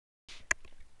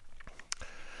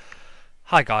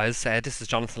Hi guys, this is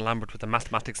Jonathan Lambert with the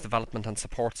Mathematics Development and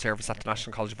Support Service at the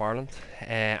National College of Ireland,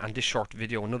 and this short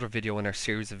video, another video in our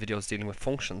series of videos dealing with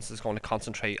functions, is going to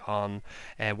concentrate on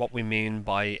what we mean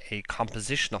by a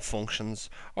composition of functions,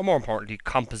 or more importantly,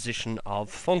 composition of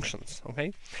functions.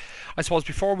 Okay, I suppose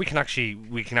before we can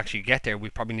actually get there, we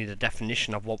probably need a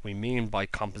definition of what we mean by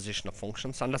composition of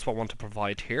functions, and that's what I want to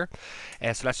provide here.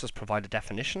 So let's just provide a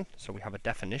definition. So we have a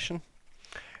definition.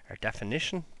 Our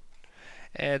definition.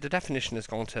 The definition is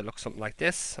going to look something like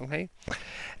this. Okay,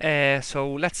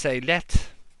 so let's say let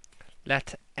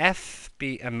f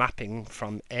be a mapping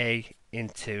from A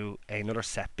into another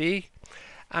set B,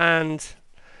 and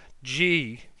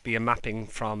G be a mapping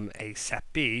from a set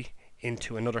B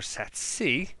into another set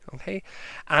C, okay,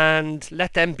 and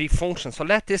let them be functions. So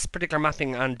let this particular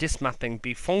mapping and this mapping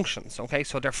be functions, okay,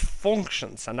 so they're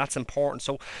functions, and that's important.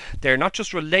 So they're not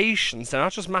just relations, they're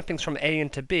not just mappings from A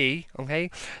into B, okay,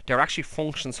 they're actually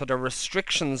functions, so they're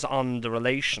restrictions on the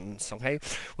relations, okay,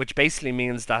 which basically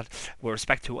means that with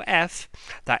respect to F,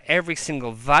 that every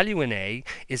single value in A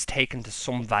is taken to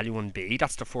some value in B.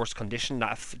 That's the first condition,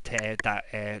 that's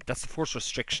the first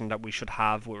restriction that we should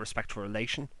have with respect to a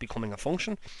relation becoming a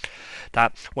function,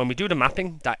 that when we do the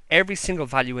mapping, that every single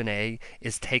value in A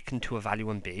is taken to a value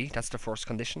in B. That's the first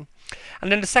condition. And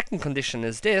then the second condition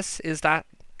is this, is that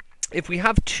if we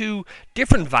have two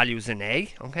different values in A,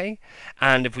 okay,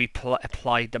 and if we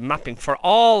apply the mapping for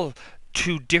all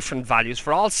two different values,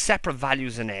 for all separate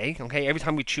values in A, okay, every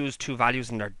time we choose two values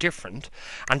and they're different,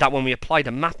 and that when we apply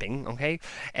the mapping, okay,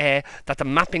 that the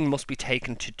mapping must be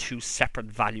taken to two separate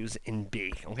values in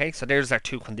B, okay, so there's our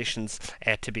two conditions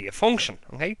to be a function,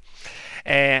 okay,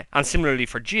 and similarly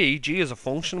for G is a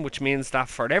function, which means that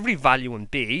for every value in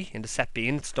B, in the set B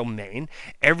in its domain,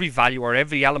 every value or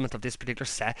every element of this particular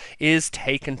set is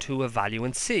taken to a value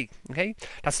in C, okay,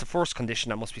 that's the first condition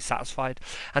that must be satisfied.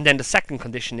 And then the second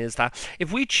condition is that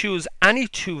if we choose any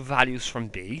two values from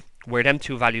B, where them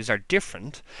two values are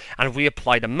different, and if we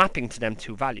apply the mapping to them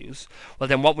two values, well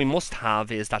then what we must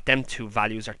have is that them two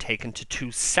values are taken to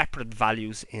two separate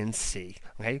values in C.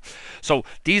 Okay, so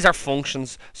these are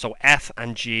functions, so F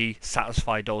and G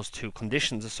satisfy those two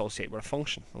conditions associated with a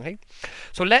function. Okay,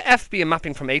 so let F be a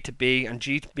mapping from A to B and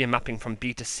G be a mapping from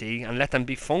B to C, and let them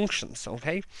be functions.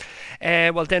 Okay,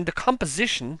 well then the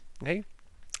composition, okay,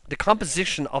 the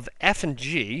composition of F and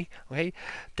G, okay,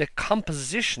 the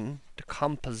composition,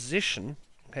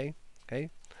 okay,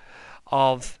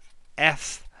 of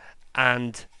F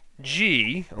and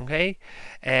G, okay,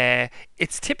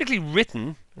 it's typically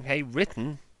written,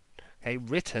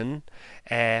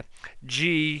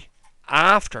 G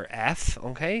after F,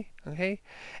 okay,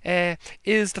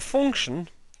 is the function,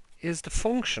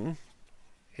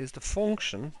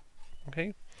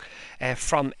 okay,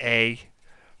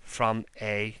 from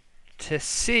A to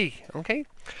C. Okay,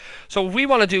 so if we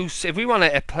want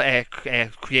to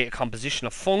create a composition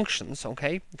of functions,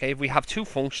 okay, if we have two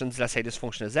functions, let's say this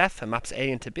function is F and maps A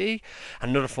into B,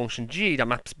 and another function G that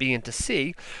maps B into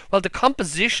C, well the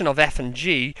composition of F and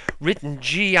G, written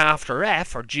G after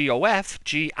F, or GOF,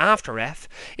 G after F,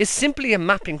 is simply a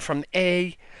mapping from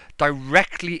A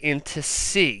directly into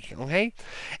C, okay,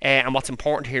 and what's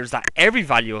important here is that every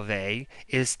value of A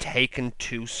is taken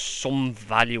to some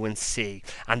value in C,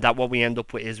 and that what we end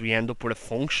up with is a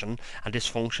function, and this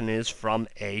function is from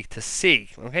A to C,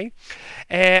 okay,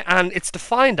 and it's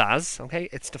defined as, okay,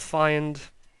 it's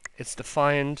defined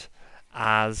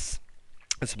as,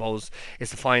 I suppose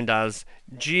it's defined as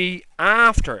G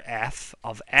after F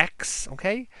of X,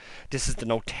 okay? This is the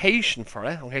notation for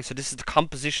it, okay? So this is the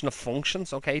composition of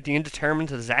functions, okay? The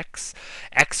indeterminate is X.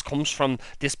 X comes from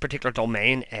this particular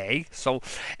domain, A. So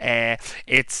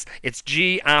it's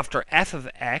G after F of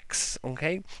X,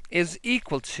 okay, is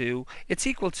equal to,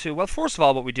 well, first of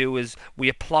all, what we do is we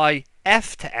apply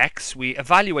F to X, we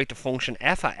evaluate the function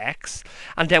F at X,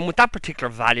 and then with that particular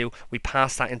value we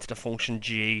pass that into the function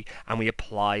G, and we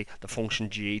apply the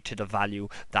function G to the value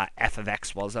that F of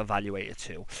X was evaluated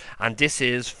to, and this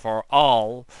is for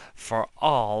all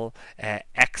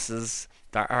X's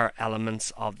that are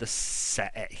elements of the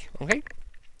set A. Okay,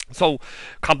 so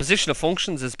composition of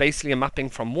functions is basically a mapping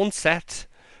from one set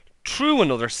through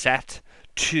another set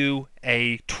to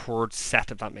a third set,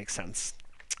 if that makes sense.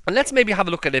 And let's maybe have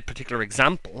a look at a particular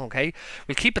example, okay?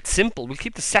 We'll keep it simple. We'll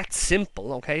keep the set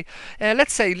simple, okay?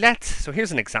 Let's say so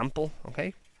here's an example,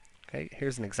 okay?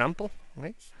 Here's an example,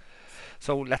 okay?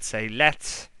 So let's say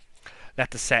let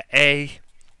the set A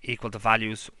equal the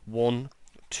values 1,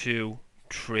 2,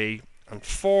 3, and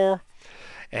 4.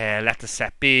 Let the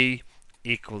set B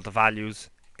equal the values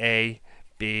A,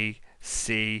 B,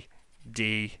 C,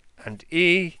 D, and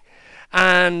E.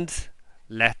 And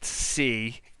let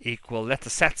the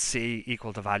set C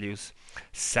equal the values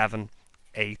 7,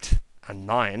 8, and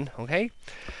 9. Okay.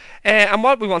 And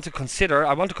what we want to consider,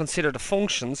 I want to consider the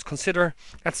functions.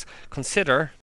 Let's consider